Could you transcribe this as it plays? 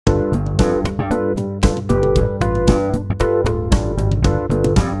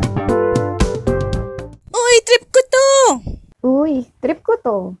trip ko to! Uy, trip ko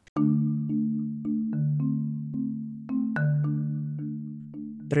to.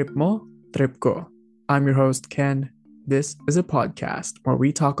 Trip mo, trip ko. I'm your host, Ken. This is a podcast where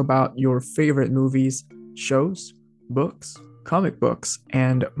we talk about your favorite movies, shows, books, comic books,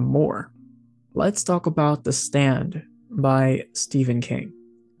 and more. Let's talk about The Stand by Stephen King.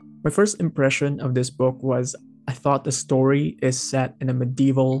 My first impression of this book was I thought the story is set in a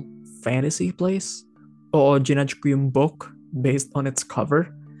medieval fantasy place. Oo, ginudge ko yung book based on its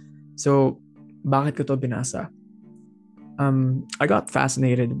cover. So, bakit ko to binasa? I got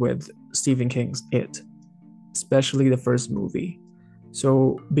fascinated with Stephen King's It, especially the first movie.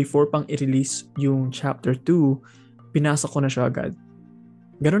 So, before pang i-release yung chapter 2, binasa ko na siya agad.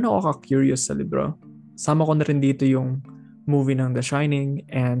 Ganun ako ka-curious sa libro. Sama ko na rin dito yung movie ng The Shining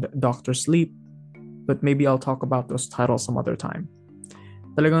and Doctor Sleep, but maybe I'll talk about those titles some other time.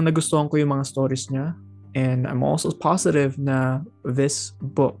 Talagang nagustuhan ko yung mga stories niya, and I'm also positive na this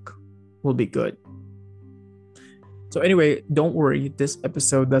book will be good. So anyway, don't worry, this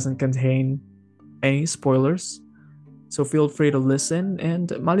episode doesn't contain any spoilers. So feel free to listen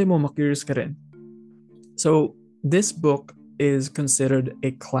and mali mo ma-curious ka rin. So this book is considered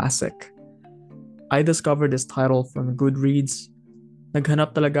a classic. I discovered this title from Goodreads.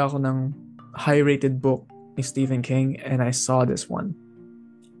 Naghanap talaga ako ng high-rated book ni Stephen King and I saw this one.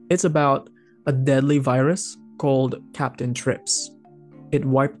 It's about a deadly virus called Captain Trips. It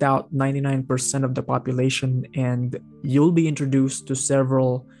wiped out 99% of the population and you'll be introduced to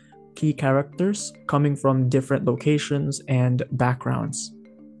several key characters coming from different locations and backgrounds.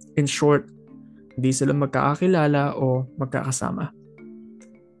 In short, di sila magkakakilala o magkakasama.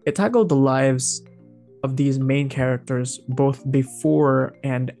 It tackled the lives of these main characters both before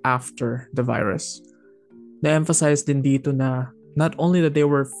and after the virus. Na-emphasize din dito na not only that they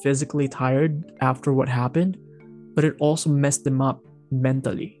were physically tired after what happened, but it also messed them up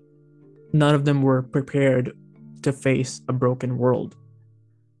mentally. None of them were prepared to face a broken world.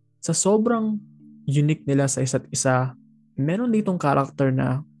 Sa sobrang unique nila sa isa't isa, meron ditong character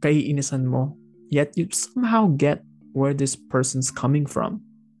na kaiinisan mo, yet you somehow get where this person's coming from.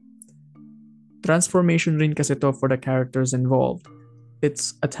 Transformation rin kasi to for the characters involved.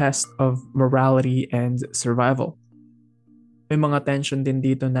 It's a test of morality and survival. May mga tension din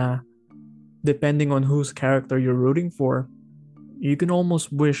dito na depending on whose character you're rooting for, you can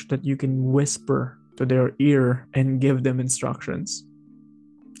almost wish that you can whisper to their ear and give them instructions.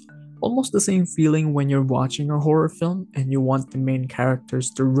 Almost the same feeling when you're watching a horror film and you want the main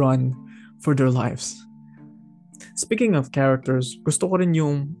characters to run for their lives. Speaking of characters, gusto ko rin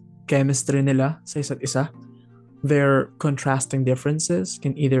yung chemistry nila sa isa't isa. Their contrasting differences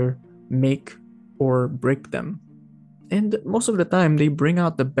can either make or break them. And most of the time, they bring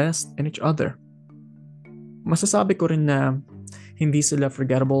out the best in each other. Masasabi ko rin na hindi sila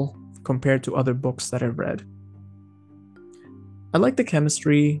forgettable compared to other books that I've read. I like the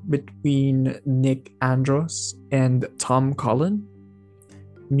chemistry between Nick Andros and Tom Cullen.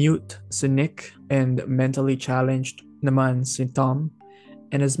 Mute si Nick and mentally challenged naman si Tom.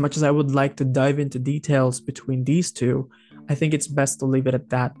 And as much as I would like to dive into details between these two, I think it's best to leave it at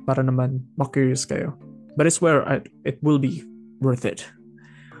that para naman ma-curious kayo. But I swear it will be worth it.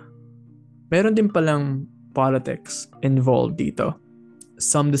 Meron din palang politics involved dito.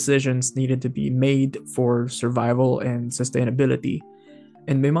 Some decisions needed to be made for survival and sustainability.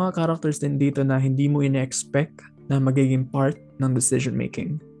 And may mga characters din dito na hindi mo ina-expect na magiging part ng decision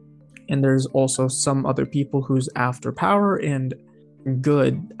making. And there's also some other people who's after power and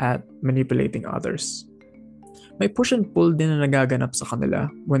good at manipulating others. May push and pull din na nagaganap sa kanila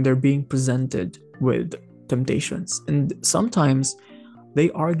when they're being presented with temptations. And sometimes they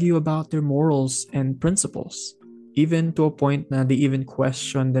argue about their morals and principles, even to a point that they even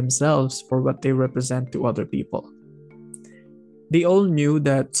question themselves for what they represent to other people. They all knew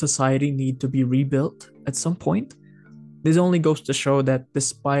that society needed to be rebuilt at some point. This only goes to show that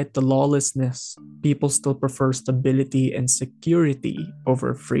despite the lawlessness, people still prefer stability and security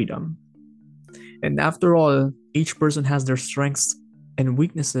over freedom. And after all, each person has their strengths and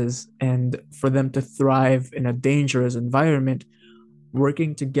weaknesses, and for them to thrive in a dangerous environment,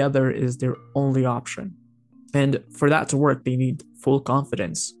 working together is their only option. And for that to work, they need full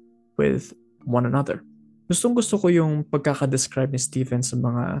confidence with one another. Gustong-gusto ko yung pagkaka-describe ni Stephen sa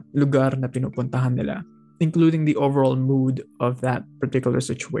mga lugar na pinupuntahan nila, including the overall mood of that particular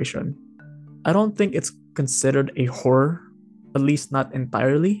situation. I don't think it's considered a horror, at least not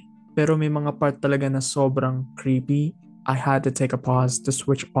entirely, pero may mga part talaga na sobrang creepy. I had to take a pause to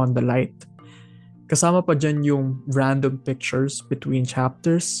switch on the light. Kasama pa dyan yung random pictures between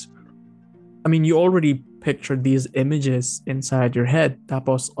chapters. I mean, you already picture these images inside your head.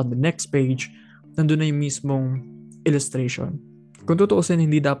 Tapos on the next page, nandun na yung mismong illustration. Kung tutuusin,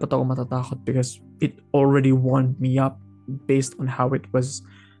 hindi dapat ako matatakot because it already wound me up based on how it was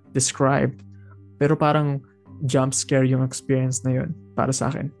described. Pero parang jump scare yung experience na yun para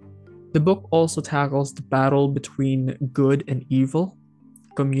sa akin. The book also tackles the battle between good and evil,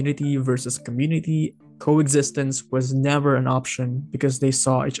 community versus community. Coexistence was never an option because they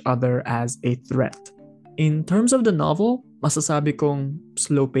saw each other as a threat. In terms of the novel, masasabi kong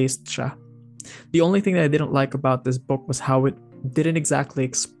slow-paced siya. The only thing that I didn't like about this book was how it didn't exactly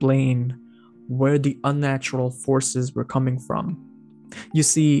explain where the unnatural forces were coming from. You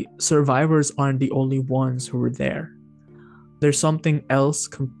see, survivors aren't the only ones who were there. There's something else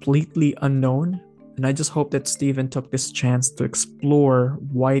completely unknown, and I just hope that Stephen took this chance to explore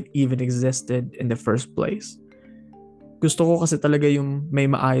why it even existed in the first place. Gusto ko kasi talaga yung may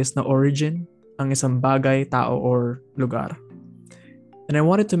maayos na origin ang isang bagay, tao, or lugar. And I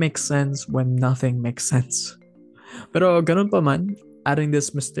want it to make sense when nothing makes sense. Pero ganun pa man, adding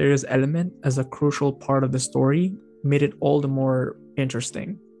this mysterious element as a crucial part of the story made it all the more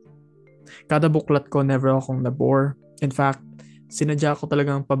interesting. Kada buklat ko, never akong nabore. In fact, sinadya ko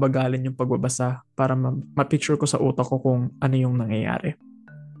talagang pabagalin yung pagbabasa para ma-picture ko sa utak ko kung ano yung nangyayari.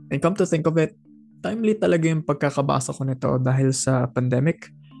 And come to think of it, timely talaga yung pagkakabasa ko nito dahil sa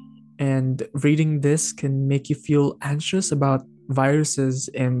pandemic. And reading this can make you feel anxious about viruses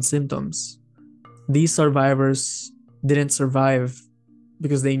and symptoms. These survivors didn't survive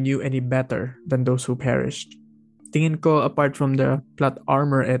because they knew any better than those who perished. Tingin ko, apart from the plot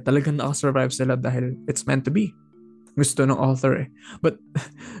armor, talagang nakasurvive sila dahil it's meant to be. Gusto ng author . But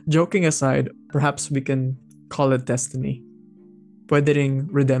joking aside, perhaps we can call it destiny. Pwede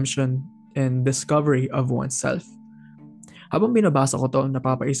ring redemption and discovery of oneself. Habang binabasa ko to,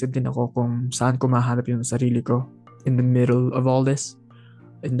 napapaisip din ako kung saan ko mahanap yung sarili ko in the middle of all this.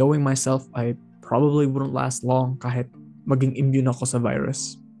 And knowing myself, I probably wouldn't last long kahit maging immune ako sa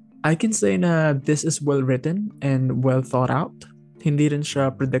virus. I can say na this is well written and well thought out. Hindi rin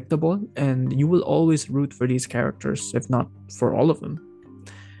siya predictable, and you will always root for these characters, if not for all of them.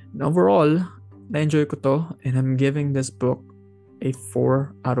 And overall, na-enjoy ko to, and I'm giving this book a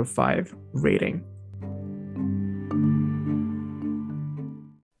 4 out of 5 rating.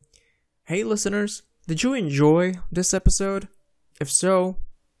 Hey listeners, did you enjoy this episode? If so,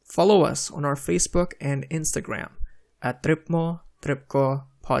 follow us on our Facebook and Instagram at Tripmo Tripko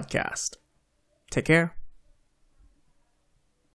Podcast. Take care.